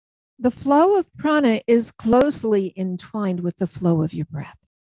The flow of prana is closely entwined with the flow of your breath.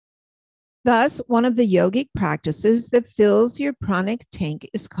 Thus, one of the yogic practices that fills your pranic tank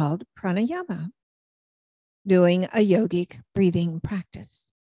is called pranayama, doing a yogic breathing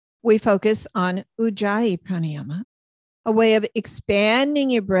practice. We focus on Ujjayi pranayama, a way of expanding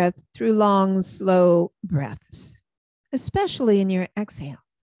your breath through long, slow breaths, especially in your exhale,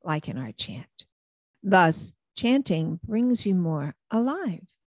 like in our chant. Thus, chanting brings you more alive.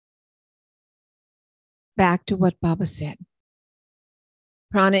 Back to what Baba said.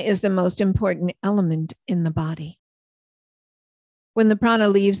 Prana is the most important element in the body. When the prana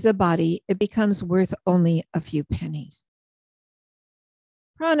leaves the body, it becomes worth only a few pennies.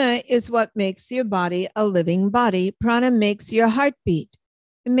 Prana is what makes your body a living body. Prana makes your heart beat.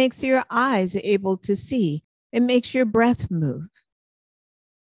 It makes your eyes able to see. It makes your breath move.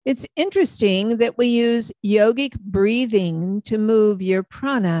 It's interesting that we use yogic breathing to move your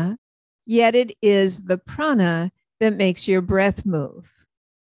prana, yet it is the prana that makes your breath move.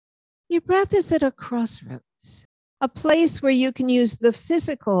 Your breath is at a crossroads, a place where you can use the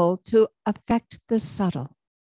physical to affect the subtle.